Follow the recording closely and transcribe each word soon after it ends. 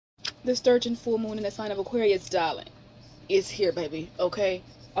The Sturgeon full moon in the sign of Aquarius, darling, is here, baby. Okay,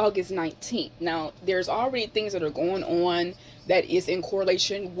 August 19th. Now, there's already things that are going on that is in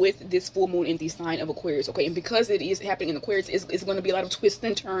correlation with this full moon in the sign of Aquarius. Okay, and because it is happening in Aquarius, it's going to be a lot of twists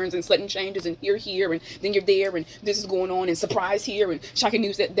and turns and sudden changes, and here, and then you're there, and this is going on, and surprise here, and shocking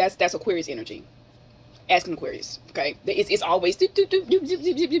news. That's Aquarius energy. Asking Aquarius, okay? It's always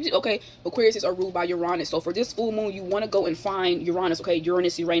okay. Aquariuses are ruled by Uranus, so for this full moon, you want to go and find Uranus, okay?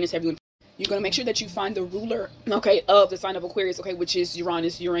 Uranus, have you? You're going to make sure that you find the ruler, okay, of the sign of Aquarius, okay, which is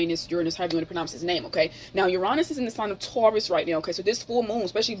Uranus, however you want to pronounce his name, okay? Now, Uranus is in the sign of Taurus right now, okay? So this full moon,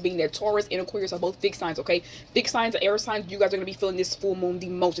 especially being that Taurus and Aquarius are both fixed signs, okay? Fixed signs, air signs, you guys are going to be feeling this full moon the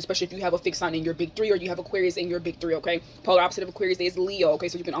most, especially if you have a fixed sign in your big three or you have Aquarius in your big three, okay? Polar opposite of Aquarius is Leo, okay?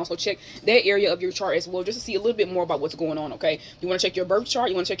 So you can also check that area of your chart as well, just to see a little bit more about what's going on, okay? You want to check your birth chart,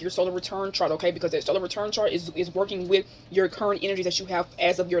 you want to check your solar return chart, okay? Because that solar return chart is working with your current energies that you have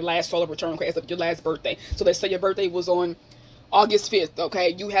as of your last solar return, okay? As of your last birthday. So let's say your birthday was on August 5th, okay?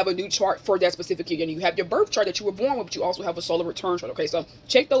 You have a new chart for that specific year. And you have your birth chart that you were born with, but you also have a solar return chart, okay? So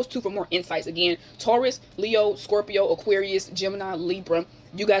check those two for more insights. Again, Taurus, Leo, Scorpio, Aquarius, Gemini, Libra.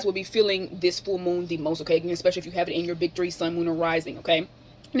 You guys will be feeling this full moon the most, okay? Again, especially if you have it in your big three, sun, moon, or rising, okay?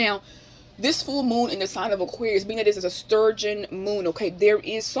 Now, this full moon in the sign of Aquarius, being that this is a Sturgeon moon, okay, there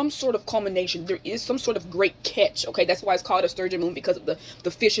is some sort of culmination. There is some sort of great catch, okay? That's why it's called a Sturgeon moon, because of the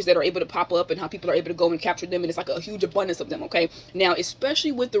fishes that are able to pop up and how people are able to go and capture them, and it's like a huge abundance of them, okay? Now,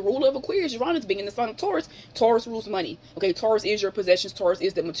 especially with the ruler of Aquarius, Uranus being in the sign of Taurus, Taurus rules money, okay? Taurus is your possessions. Taurus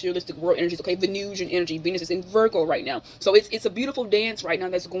is the materialistic world energies, okay? Venusian energy. Venus is in Virgo right now. So it's a beautiful dance right now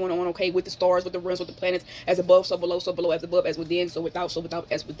that's going on, okay, with the stars, with the realms, with the planets, as above, so below, as above, as within, so without,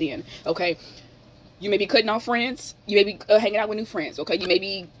 as within, okay? You may be cutting off friends. You may be hanging out with new friends, okay? You may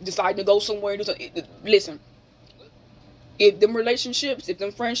be deciding to go somewhere. Do something. Listen, if them relationships, if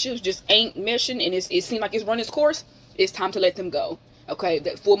them friendships just ain't meshing and it seems like it's run its course, it's time to let them go, okay?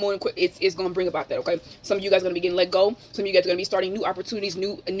 That full moon, it's going to bring about that, okay? Some of you guys are going to be getting let go. Some of you guys are going to be starting new opportunities,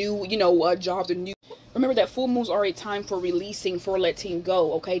 new jobs, and new. Remember that full moons are a time for releasing, for letting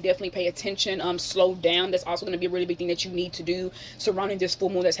go, okay? Definitely pay attention, slow down. That's also going to be a really big thing that you need to do surrounding this full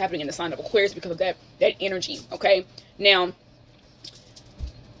moon that's happening in the sign of Aquarius because of that energy, okay? Now,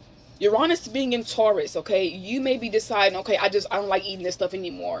 Uranus being in Taurus, okay, you may be deciding, okay, I don't like eating this stuff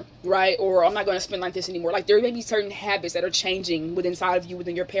anymore, right? Or I'm not going to spend like this anymore. Like, there may be certain habits that are changing inside of you,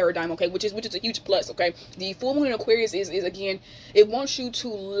 within your paradigm, okay, which is a huge plus, okay? The full moon in Aquarius is again, it wants you to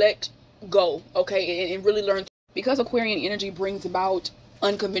let go, okay, and really learn, because Aquarian energy brings about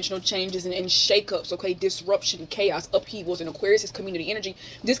unconventional changes and shakeups, okay, disruption, chaos, upheavals, and Aquarius is community energy.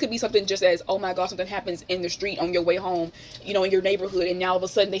 This could be something just as, oh my god, something happens in the street on your way home, in your neighborhood, and now all of a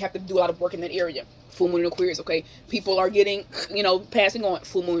sudden they have to do a lot of work in that area. Full moon in Aquarius, okay, people are getting, passing on.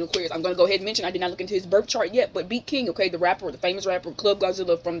 Full moon in Aquarius. I'm gonna go ahead and mention, I did not look into his birth chart yet, but Beat King, okay, the rapper, the famous rapper, Club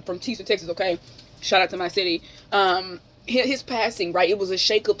Godzilla from Houston, Texas, okay, shout out to my city. His passing, right, it was a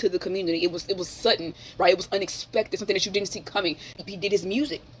shake-up to the community. It was sudden, right? It was unexpected, something that you didn't see coming. He did his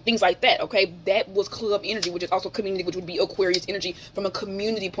music, things like that, okay? That was club energy, which is also community, which would be Aquarius energy from a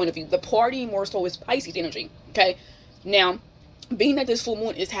community point of view. The party more so is Pisces energy, okay? Now, being that this full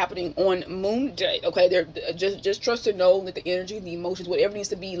moon is happening on Moon Day, okay, just trust to know that the energy, the emotions, whatever needs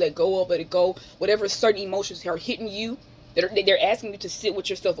to be let go of, let it go. Whatever certain emotions are hitting you, they're asking you to sit with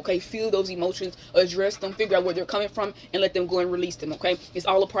yourself, okay? Feel those emotions, address them, figure out where they're coming from, and let them go and release them, okay? It's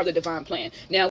all a part of the divine plan. Now,